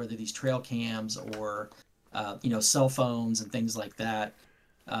like whether these trail cams or, cell phones and things like that.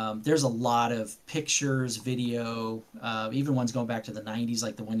 There's a lot of pictures, video, even ones going back to the 90s,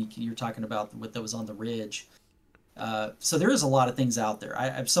 like the one you're talking about that was on the ridge. So there is a lot of things out there.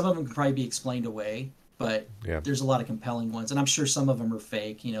 Some of them can probably be explained away, but Yeah, there's a lot of compelling ones, and I'm sure some of them are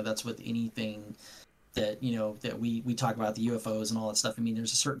fake. That's with anything that that we talk about the UFOs and all that stuff. I mean,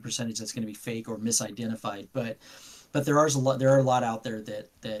 there's a certain percentage that's going to be fake or misidentified, but there are a lot out there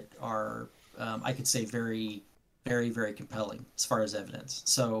that are I could say very very very compelling as far as evidence.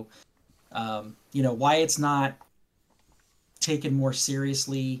 So why it's not taken more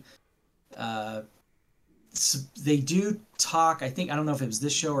seriously. Uh, they do talk. I think I don't know if it was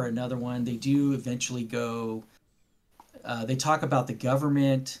this show or another one. They do eventually go. They talk about the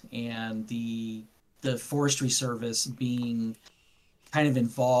government and the forestry service being kind of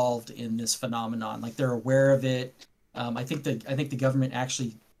involved in this phenomenon. Like they're aware of it. I think the government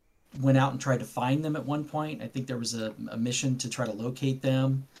actually went out and tried to find them at one point. I think there was a mission to try to locate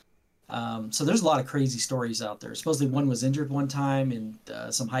them. So there's a lot of crazy stories out there. Supposedly one was injured one time,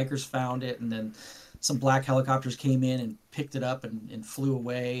 and some hikers found it, and then some black helicopters came in and picked it up and flew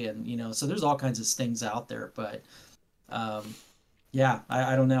away, and so there's all kinds of things out there. But yeah,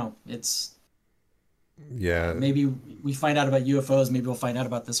 I don't know. It's Yeah. maybe we find out about UFOs. Maybe we'll find out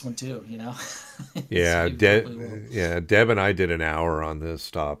about this one too. So Yeah, we probably will. Deb and I did an hour on this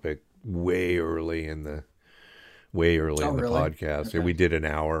topic way early Oh, in the really? podcast. Yeah, Okay. we did an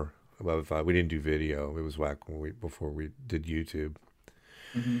hour of we didn't do video. It was back when we before we did YouTube.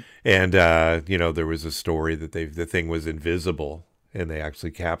 Hmm. And there was a story that the thing was invisible and they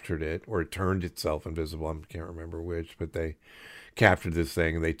actually captured it, or it turned itself invisible. I can't remember which, but they captured this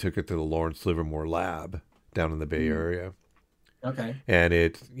thing and they took it to the Lawrence Livermore lab down in the Bay Mm. Area. Okay.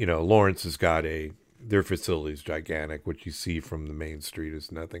 And Lawrence has got their facility is gigantic. What you see from the main street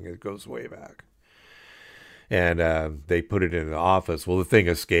is nothing. It goes way back. And they put it in the office. Well, the thing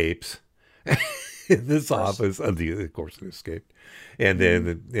escapes in Of this course. office. Of course, it escaped. And Hmm.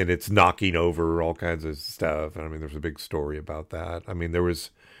 then and it's knocking over all kinds of stuff. And I mean, there's a big story about that. I mean, there was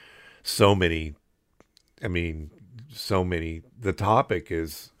so many. I mean, so many. The topic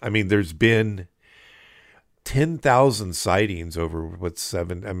is. I mean, there's been 10,000 sightings over what's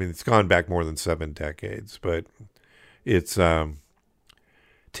seven. I mean, it's gone back more than 7 decades, but it's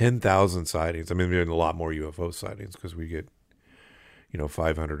 10,000 sightings. I mean, there's been a lot more UFO sightings because we get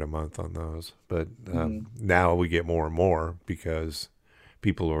 500 a month on those. But Hmm. now we get more and more because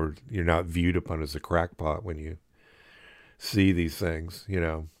you're not viewed upon as a crackpot when you see these things.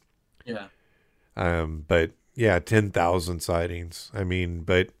 Yeah. But yeah, 10,000 sightings. I mean,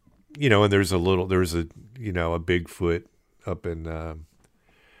 but and there's a Bigfoot up in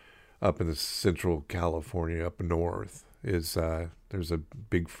the central California up north is there's a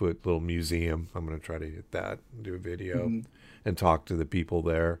Bigfoot little museum. I'm gonna try to hit that and do a video Hmm. and talk to the people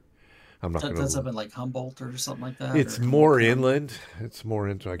there. I'm not That's gonna. up in like Humboldt or something like that, It's or Humboldt more County. inland. It's more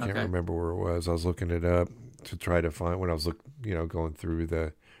into. I can't Okay. remember where it was. I was looking it up to try to find when I was going through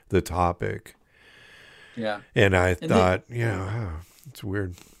the topic, Yeah. and I And the, thought, it's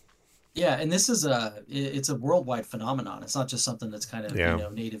weird. yeah, and this is it's a worldwide phenomenon. It's not just something that's kind of, Yeah,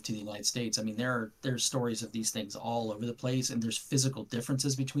 native to the United States. I mean, there's stories of these things all over the place, and there's physical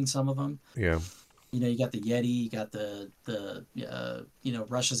differences between some of them. yeah, You got the Yeti, you got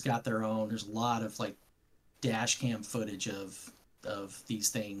Russia's got their own. There's a lot of like dash cam footage of these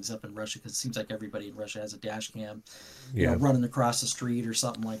things up in Russia, because it seems like everybody in Russia has a dash cam, yeah, running across the street or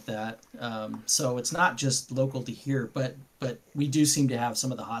something like that. So it's not just local to here, but we do seem to have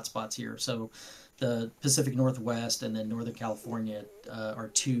some of the hot spots here. So the Pacific Northwest and then Northern California are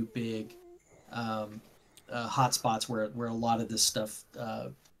two big hot spots where a lot of this stuff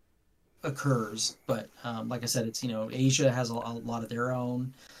occurs. But like I said, it's Asia has a lot of their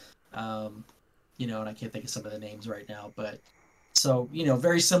own. Um, and I can't think of some of the names right now, but so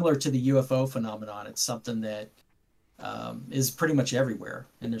very similar to the UFO phenomenon. It's something that is pretty much everywhere,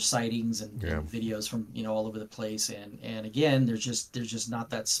 and there's sightings yeah. and videos from all over the place. And again, there's just not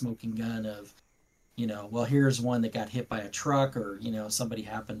that smoking gun of well, here's one that got hit by a truck, or somebody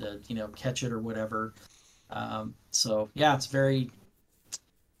happened to catch it or whatever. So yeah,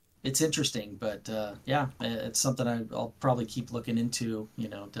 it's interesting, but yeah, it's something I'll probably keep looking into.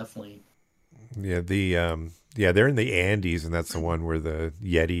 Definitely. Yeah, they're in the Andes, and that's the one where the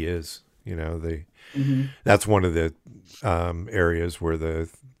Yeti is. Hmm. That's one of the areas where the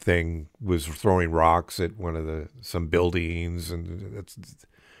thing was throwing rocks at some buildings, and that's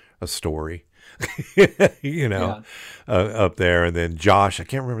a story. you know, Yeah. up there. And then Josh, I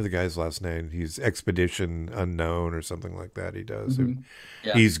can't remember the guy's last name. He's Expedition Unknown or something like that. He does. Hmm.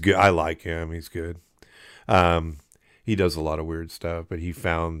 Yeah. He's good. I like him. He's good. Um, he does a lot of weird stuff, but he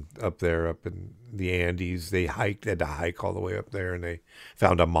found up in the Andes, had to hike all the way up there, and they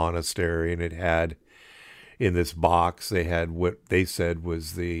found a monastery, and it had in this box, they had what they said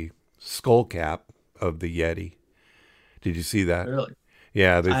was the skull cap of the Yeti. Did you see that? Really.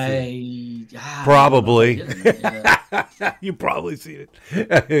 Yeah, I probably. don't know if I did or not. Yeah. You probably seen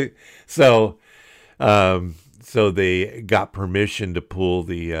it. So, so they got permission to pull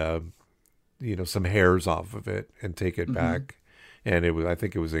the, some hairs off of it and take it Hmm. back. And I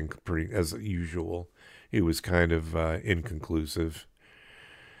think it was pretty, as usual, it was kind of inconclusive.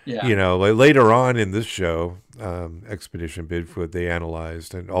 Yeah. Like later on in this show, Expedition Bigfoot, they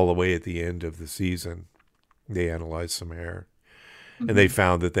analyzed, and all the way at the end of the season, they analyzed some hair. And they Hmm.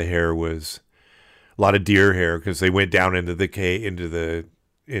 found that the hair was a lot of deer hair because they went down into the cave,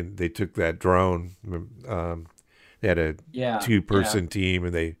 they took that drone. They had a Yeah. Yeah. two-person team,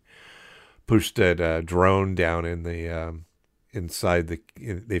 and they pushed that drone down in the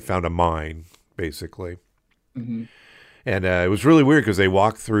they found a mine basically, Hmm. and it was really weird because they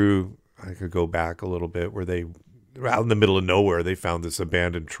walked through. I could go back a little bit where they were out in the middle of nowhere. They found this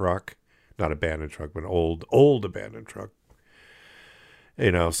abandoned truck, not abandoned truck, but an old abandoned truck.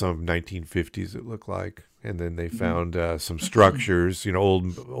 Some 1950s it looked like. And then they Hmm. found some structures,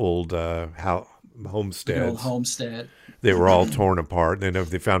 old Like an old homesteads. homestead. They were all torn apart. And then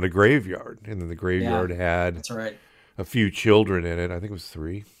they found a graveyard. And then the Yeah, graveyard had that's right. a few children in it. I think it was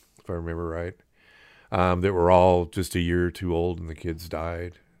 3, if I remember right, that were all just a year or two old, and the kids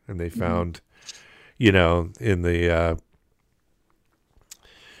died. And they Hmm. found,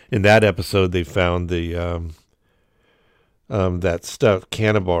 in that episode, they found that stuff,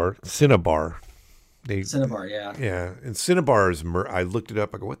 cinnabar. They, Cinnabar, yeah. yeah, and cinnabar is. I looked it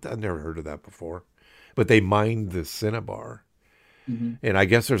up. I go, what? I've never heard of that before. But they mined the cinnabar, Hmm. and I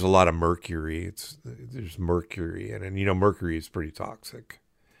guess there's a lot of mercury. There's mercury, and mercury is pretty toxic.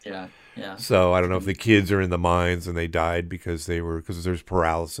 Yeah, yeah. So I don't know if the kids are in the mines and they died because there's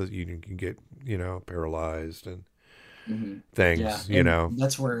paralysis. You can get paralyzed and Hmm. Yeah, things. and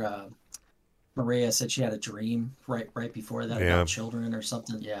that's where Maria said she had a dream right before that Yeah. about children or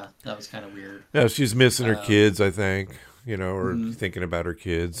something. Yeah, that was kind of weird. Yeah, she's missing her Um, kids, I think, or mhm. thinking about her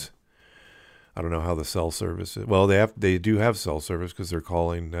kids. I don't know how the cell service is. Well, they do have cell service because they're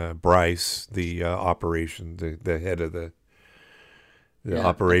calling Bryce, the operation, the head of the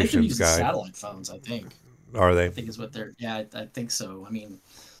Yeah, I think they're operations using guy. satellite phones. I think. Are I they? think is what they're. Yeah, I think so. I mean,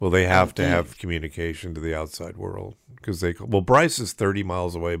 Well, they I have would to think. have communication to the outside world because Bryce is 30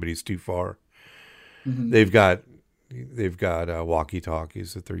 miles away, but he's too far. Hmm. They've got walkie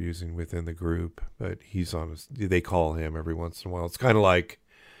talkies that they're using within the group, but they call him every once in a while. It's kind of like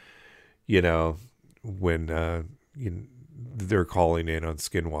when they're calling in on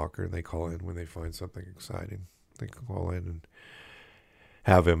Skinwalker, and they call in when they find something exciting. They call in and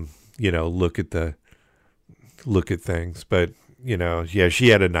have him look at things. But yeah, she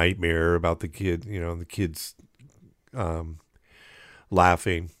had a nightmare about the kids um,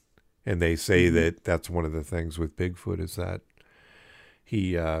 laughing. And they say Hmm. that that's one of the things with Bigfoot is that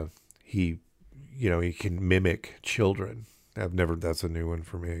he he can mimic children. That's a new one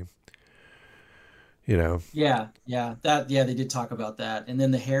for me. You know, Yeah, yeah, yeah, they did talk about that. And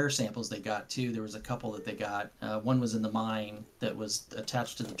then the hair samples they got too. There was a couple that they got. One was in the mine that was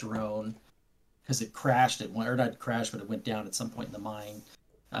attached to the drone because it crashed at one, or not crashed, but it went down at some point in the mine.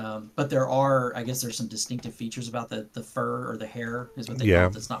 But I guess, there's some distinctive features about the fur or the hair is what they call yeah,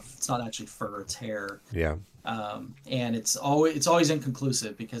 it. It's not actually fur, it's hair. yeah, And it's always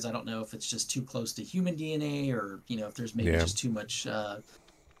inconclusive because I don't know if it's just too close to human DNA or if there's maybe yeah, just too much uh,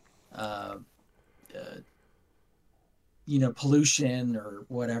 uh, pollution or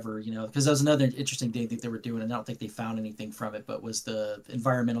whatever, because that was another interesting thing that they were doing, and I don't think they found anything from it, but was the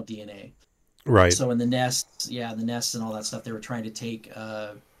environmental DNA. right, So in the nests, yeah, the nests and all that stuff, they were trying to take,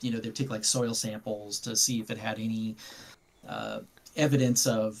 they take like soil samples to see if it had any uh, evidence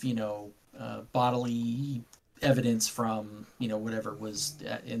of, bodily evidence from, whatever was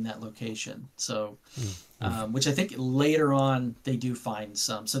in that location. So, mm-hmm. which I think later on they do find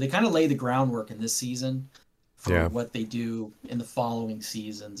some. So they kind of lay the groundwork in this season for Yeah, what they do in the following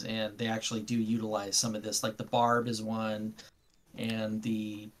seasons, and they actually do utilize some of this. Like the barb is one, and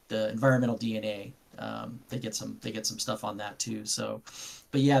the environmental DNA. They get some stuff on that too. So,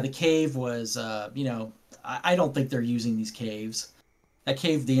 but yeah, the cave was, I don't think they're using these caves. That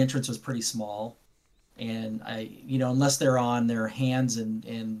cave, the entrance was pretty small, and unless they're on their hands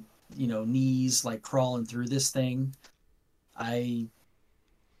and knees like crawling through this thing, I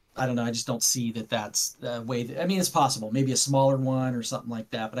I don't know. I just don't see that that's the way. I mean, it's possible, maybe a smaller one or something like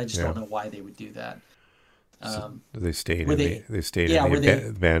that, but I just yeah. don't know why they would do that. So Um, they stayed were in they? the Yeah, were they?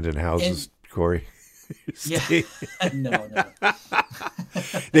 abandoned And houses, Corey. yeah, Stay- no, no.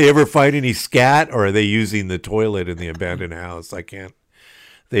 they ever find any scat, or are they using the toilet in the abandoned house? I can't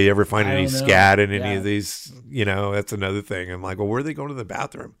they ever find I any don't know. scat in any Yeah. of these, that's another thing. I'm like, well, where are they going to the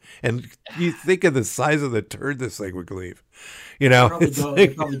bathroom? And you think of the size of the turd this thing would leave. They probably It's go. They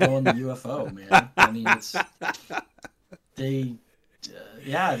like, probably go on the UFO, man. I mean, they.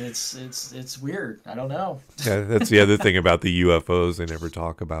 Yeah, it's weird. I don't know. yeah, that's the other thing about the UFOs. They never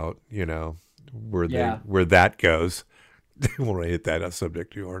talk about, Yeah. where that goes. I won't hit that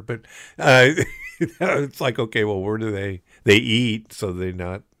subject too hard, but it's like, okay, well, where do they eat? So they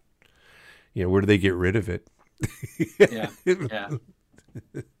not, where do they get rid of it? Yeah. Yeah.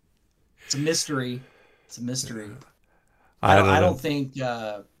 It's a mystery. It's a mystery. I don't I know. don't think.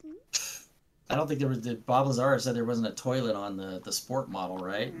 I don't think there was. Bob Lazar said there wasn't a toilet on the sport model,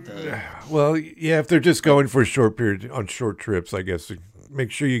 right? Well, yeah, if they're just going for a short period on short trips, I guess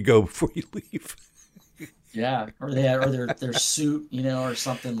make sure you go before you leave. Yeah, or their suit, or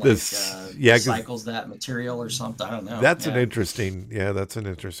something like recycles that material or something. I don't know. That's an interesting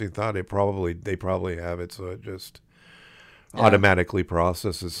thought. They probably have it, so it just automatically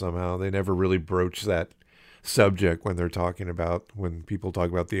processes somehow. They never really broach that subject when people talk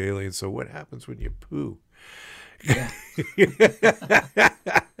about the aliens. So what happens when you poo? Yeah.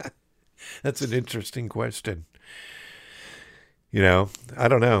 That's an interesting question. I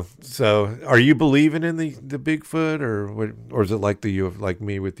don't know. So, are you believing in the Bigfoot, or what, or is it like like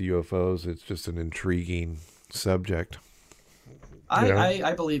me with the UFOs? It's just an intriguing subject.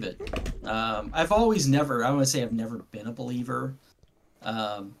 I believe it. I've always never. I want to say I've never been a believer,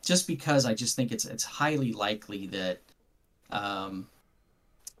 just because I just think it's highly likely that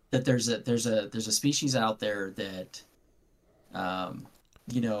that there's a species out there that the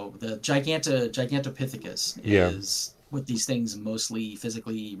Gigantopithecus is what these things mostly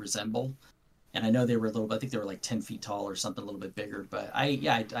physically resemble. And I know they were I think they were like 10 feet tall or something a little bit bigger, but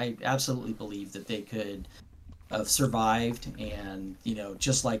I absolutely believe that they could have survived and,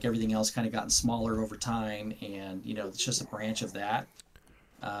 just like everything else kind of gotten smaller over time. And, it's just a branch of that.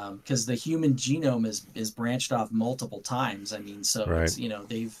 Because the human genome is branched off multiple times. I mean, so right. It's,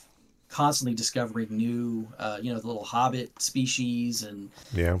 they've constantly discovering new, the little hobbit species and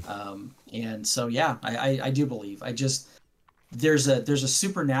so I do believe. There's a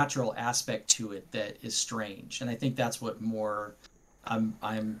supernatural aspect to it that is strange, and I think that's what more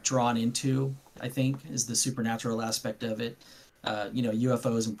I'm drawn into. I think is the supernatural aspect of it.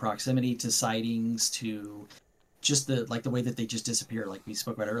 UFOs and proximity to sightings, to just the way that they just disappear, like we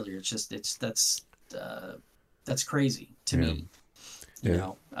spoke about earlier. That's crazy to me.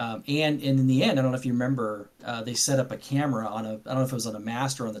 And in the end, I don't know if you remember, they set up a camera I don't know if it was on a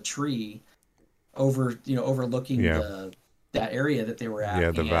mast or on the tree overlooking that area that they were at.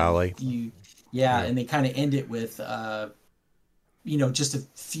 Yeah, the valley. And they kind of end it with, just a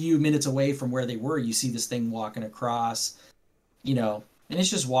few minutes away from where they were, you see this thing walking across, and it's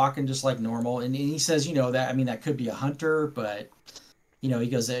just walking just like normal. And he says, that could be a hunter, but, he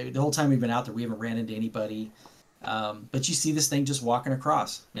goes, the whole time we've been out there, we haven't ran into anybody. But you see this thing just walking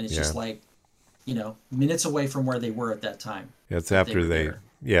across, and it's just like, minutes away from where they were at that time. That's after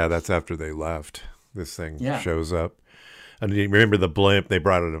that's after they left. This thing shows up. And you remember the blimp? They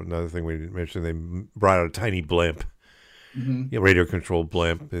brought out another thing we didn't mention. They brought out a tiny blimp, radio controlled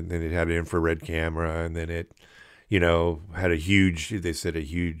blimp, and then it had an infrared camera, and then it, had a huge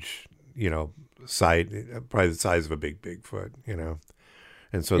site, probably the size of a big Bigfoot,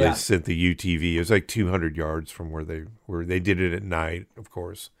 And so they sent the UTV. It was like 200 yards from where they were. They did it at night, of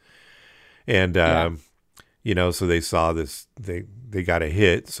course. And, so they saw this, they got a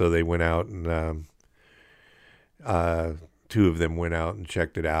hit. So they went out and, two of them went out and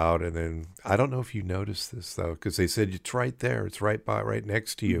checked it out. And then, I don't know if you noticed this though, because they said, it's right there. It's right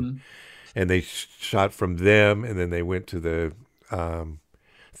next to you. And they shot from them. And then they went to the,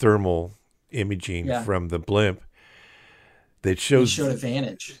 thermal imaging from the blimp. That showed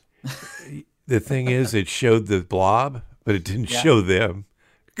advantage. The thing is, it showed the blob, but it didn't show them.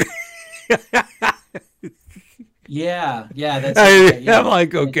 I'm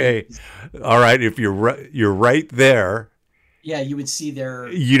like, okay, all right. If you're right there. Yeah, you would see their.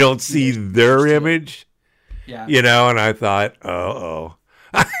 You don't see their image. Yeah. And I thought,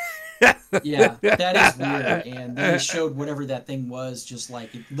 Yeah, that is weird. And they showed whatever that thing was, just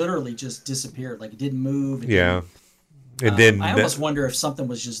like it literally just disappeared, like it didn't move. And then I almost wonder if something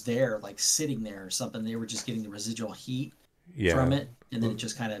was just there, like sitting there or something. They were just getting the residual heat from it, and then it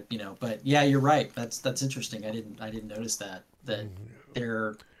just kind of, But yeah, you're right. That's interesting. I didn't notice that they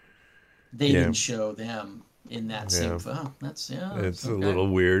didn't show them in that same. Oh, it's a little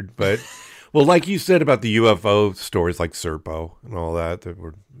weird, but well, like you said about the UFO stories, like Serpo and all that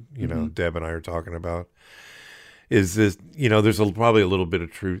were, Deb and I are talking about. is this, there's probably a little bit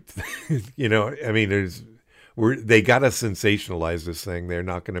of truth. I mean, they got to sensationalize this thing. They're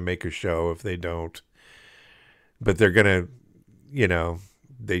not going to make a show if they don't, but they're going to,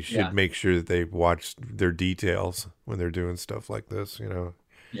 they should make sure that they watch their details when they're doing stuff like this,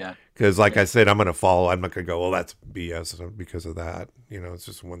 Yeah. Because like I said, I'm not going to go, well, that's BS because of that. It's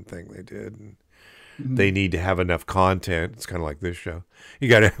just one thing they did. And they need to have enough content. It's kind of like this show. You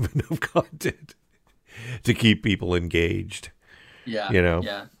got to have enough content to keep people engaged. Yeah.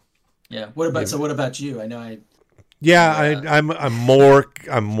 Yeah. Yeah. What about you? I know I'm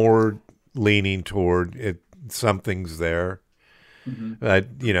more leaning toward it. Something's there.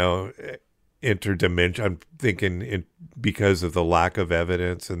 But, interdimension, I'm thinking because of the lack of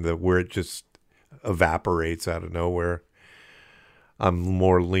evidence and where it just evaporates out of nowhere, I'm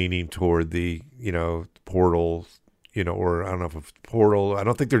more leaning toward the, portal, or I don't know if it's portal. I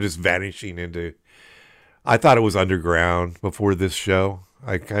don't think they're just vanishing into, I thought it was underground before this show.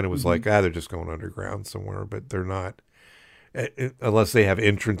 I kind of was like, they're just going underground somewhere, but they're not, unless they have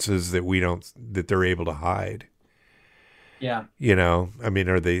entrances that they're able to hide. Yeah. I mean,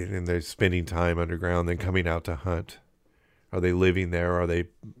 are they spending time underground, then coming out to hunt? Are they living there? Are they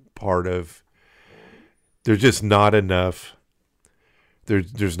part of, there's just not enough,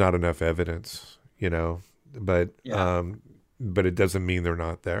 there's not enough evidence, but it doesn't mean they're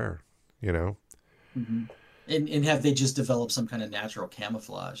not there, And have they just developed some kind of natural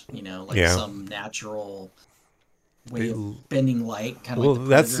camouflage, some natural way of bending light, kind of like the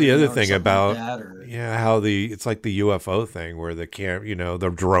that's Predator, the other thing about like that, how it's like the UFO thing where the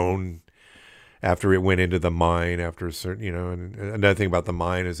the drone, after it went into the mine after a certain, and another thing about the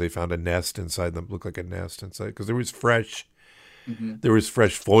mine is they found a nest inside them, looked like a nest inside, because there was fresh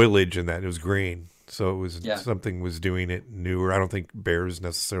foliage in that. It was green, so it was something was doing it newer. I don't think bears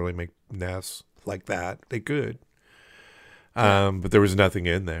necessarily make nests like that. They could, but there was nothing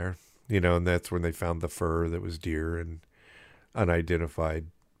in there. And that's when they found the fur that was unidentified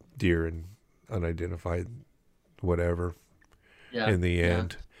whatever in the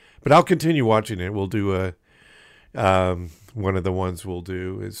end. But I'll continue watching it. We'll do one of the ones we'll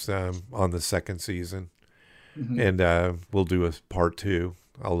do is on the second season, and we'll do a part 2.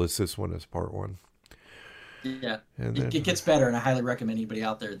 I'll list this one as part 1. Yeah, it gets better, and I highly recommend anybody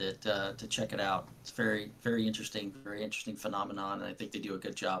out there that to check it out. It's very, very interesting phenomenon, and I think they do a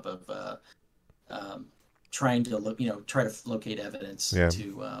good job of trying to locate evidence. Yeah.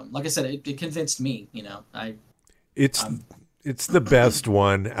 To like I said, it convinced me. It's the best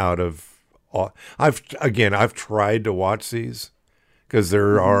one out of all. I've tried to watch these because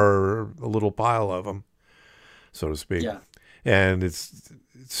there are a little pile of them, so to speak. Yeah, and it's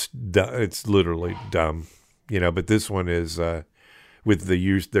literally dumb. But this one is with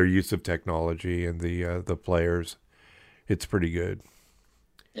their use of technology and the players, it's pretty good.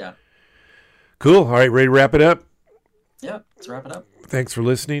 Yeah. Cool. All right, ready to wrap it up? Yeah, let's wrap it up. Thanks for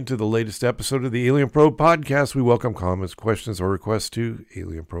listening to the latest episode of the Alien Probe Podcast. We welcome comments, questions, or requests to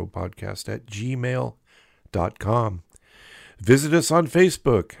alienprobepodcast@gmail.com. Visit us on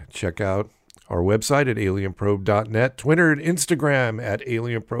Facebook. Check out our website at alienprobe.net, Twitter and Instagram at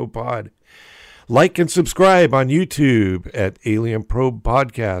alienprobepod. Like and subscribe on YouTube at Alien Probe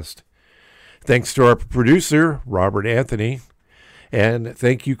Podcast. Thanks to our producer, Robert Anthony. And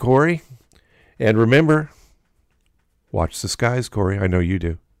thank you, Korey. And remember, watch the skies, Korey. I know you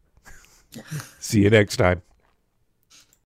do. See you next time.